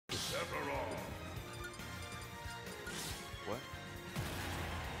What?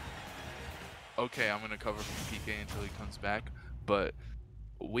 Okay, I'm gonna cover from PK until he comes back, but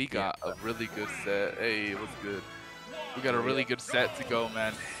we got a really good set. Hey, what's good? We got a really good set to go,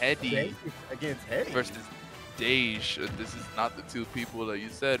 man. HEDI against HEDI versus Daige. This is not the two people that you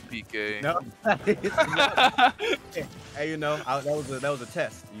said, PK. No, hey, you know, that was a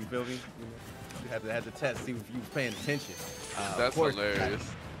test. You feel me? You had to test, see if you was paying attention. That's hilarious.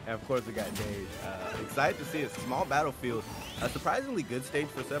 And of course, we got Daige. Excited to see a small battlefield, a surprisingly good stage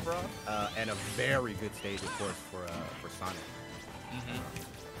for Sephiroth, and a very good stage, of course, for Sonic.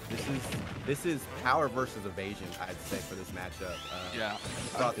 This is power versus evasion, I'd say, for this matchup. Yeah,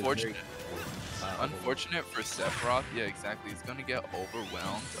 unfortunate for Sephiroth. Yeah, exactly. He's gonna get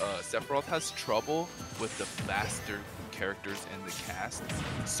overwhelmed. Sephiroth has trouble with the faster characters in the cast,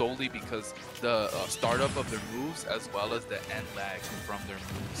 solely because the startup of their moves as well as the end lag from their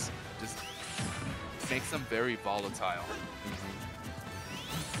moves just makes them very volatile.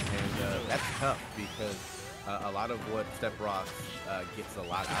 And that's tough because a lot of what Sephiroth gets a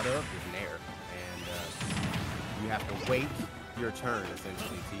lot out of is Nair, and you have to wait your turn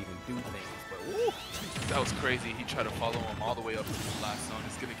essentially to even do things. But woo, that was crazy. He tried to follow him all the way up to the last zone.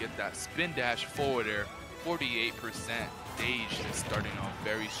 He's gonna get that spin dash forward air. 48%. Daige is starting off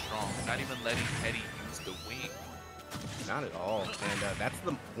very strong. Not even letting HEDI use the wing. Not at all, and that's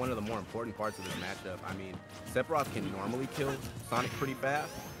one of the more important parts of this matchup. I mean, Sephiroth can normally kill Sonic pretty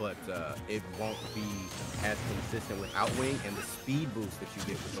fast, but it won't be as consistent with Outwing, and the speed boost that you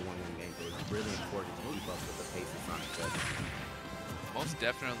get with the one-wing gameplay is really important to keep up with the pace of Sonic does. Most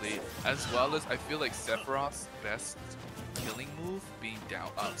definitely, as well as I feel like Sephiroth's best killing move being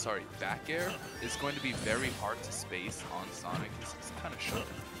back air is going to be very hard to space on Sonic. He's kind of short.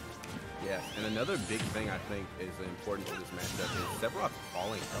 Yes, and another big thing I think is important to this matchup is Sephiroth's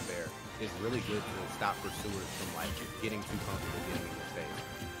falling up air is really good to stop pursuers from like getting too comfortable getting in your face.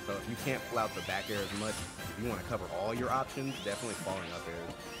 So if you can't pull out the back air as much, if you want to cover all your options, definitely falling up air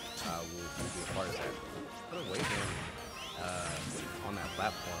will be a part of that. Put away him on that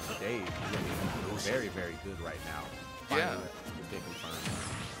platform. Daige is very, very good right now. Yeah. Get confirmed.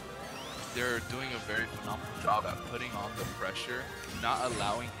 They're doing a very phenomenal job at putting on the pressure, not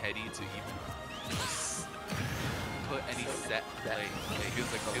allowing HEDI to even put any set play. It feels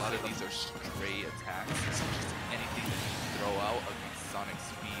like a lot of these are stray attacks, so just anything that you throw out against Sonic's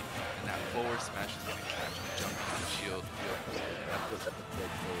speed, and that forward smash is going to catch him jumping on the shield.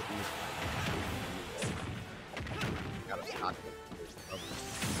 Gotta stop it.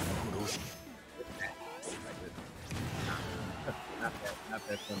 Not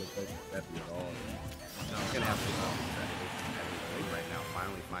that fun to play with Sephi at all. No, I'm gonna have to go right now.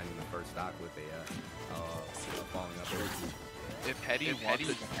 Finally finding the first stock with a falling up. If HEDI wants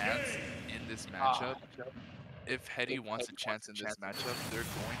a chance in this matchup, they're going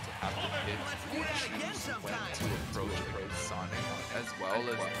to have to pick and choose when to approach Sonic, as well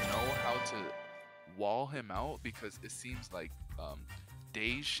as know how to wall him out, because it seems like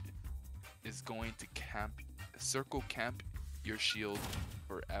Daige is going to circle camp your shield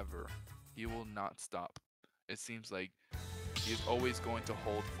forever. He will not stop. It seems like he's always going to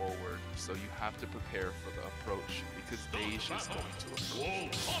hold forward, so you have to prepare for the approach, because Daige is going to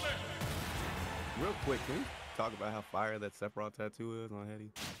approach. Real quick, can we talk about how fire that Sephiroth tattoo is on HEDI?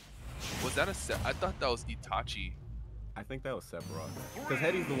 Was that I thought that was Itachi. I think that was Sephiroth, because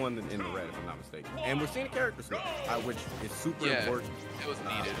HEDI's the one in the red, if I'm not mistaken. And we're seeing a character switch, which is super important. It was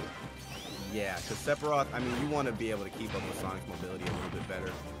needed. Yeah, because Sephiroth, I mean, you want to be able to keep up with Sonic's mobility a little bit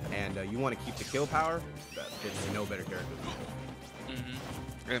better, and you want to keep the kill power. There's no better character than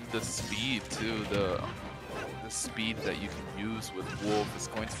you. And the speed too, the speed that you can use with Wolf is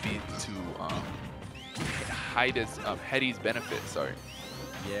going to be to hide HEDI's benefit. Sorry.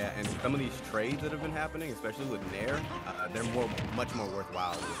 Yeah, and some of these trades that have been happening, especially with Nair, they're much more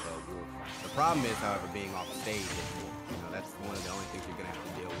worthwhile with Wolf. The problem is, however, being off stage with Wolf. You know, that's one of the only things you're gonna have to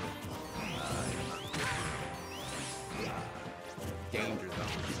deal with. Danger zone,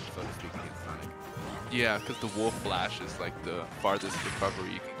 so to speak, against Sonic. Yeah, because the Wolf Flash is like the farthest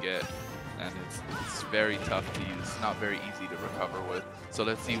recovery you can get, and it's very tough to use. It's not very easy to recover with. So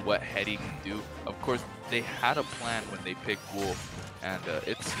let's see what HEDI can do. Of course, they had a plan when they picked Wolf, and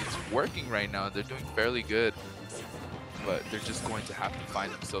it's working right now. They're doing fairly good, but they're just going to have to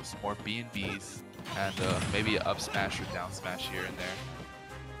find themselves some more B&Bs and maybe an up smash or down smash here and there.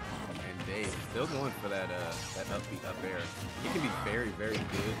 Daige still going for that upbeat up air. He can be very, very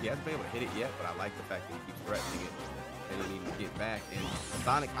good. He hasn't been able to hit it yet, but I like the fact that he keeps threatening it. and he needed to get back. And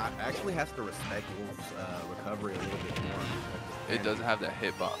Sonic actually has to respect Wolf's recovery a little bit more. It doesn't have that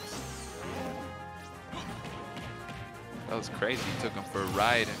hitbox. Yeah. That was crazy. He took him for a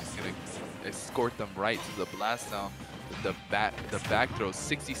ride and he's gonna escort them right to the blast zone. The back throw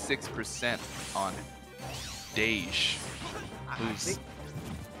 66% on Daige. Who's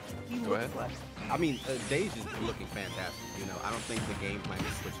go ahead. I mean, Daige is looking fantastic. You know, I don't think the game plan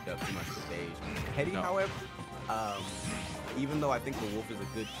is switched up too much for Daige. HEDI, No. however, even though I think the Wolf is a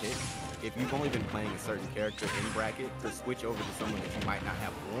good pick, if you've only been playing a certain character in bracket, to switch over to someone that you might not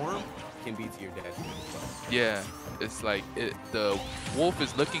have warm can be to your detriment as well. Yeah, it's like the Wolf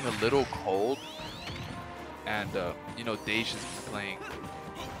is looking a little cold, and you know, Daige is playing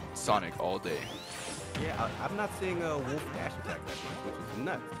Sonic all day. Yeah, I'm not seeing a Wolf dash attack that much, which is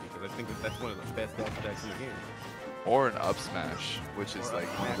nuts, because I think that's one of the best dash attacks in the game. Or an up smash, which is like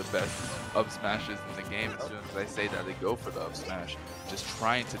one of the best up smashes in the game. As soon as I say that, they go for the up smash, just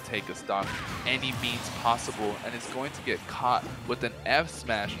trying to take a stock any means possible, and it's going to get caught with an F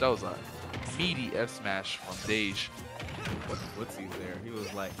smash. That was a meaty F smash from Daige. What's he there? He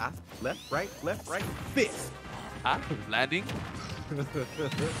was like, left, right, fist. Landing.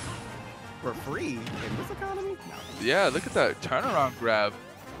 For free in this economy? No. Yeah, look at that turnaround grab.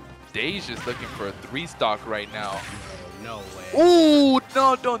 Daige is looking for a 3-stock right now. No way. Ooh,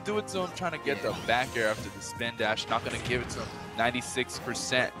 no, don't do it to him. Trying to get the back air after the spin dash. Not going to give it to him.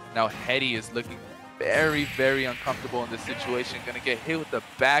 96%. Now HEDI is looking very, very uncomfortable in this situation. Going to get hit with the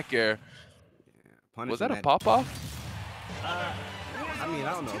back air. Yeah, was that a pop-off? I mean,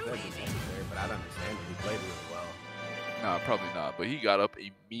 I don't know if that's necessary, but I don't understand it. He played really well. No, probably not. But he got up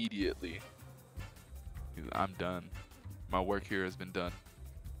immediately. I'm done. My work here has been done.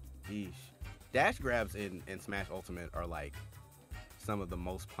 Yeesh. Dash grabs in Smash Ultimate are like some of the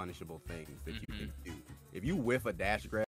most punishable things that you can do. If you whiff a dash grab,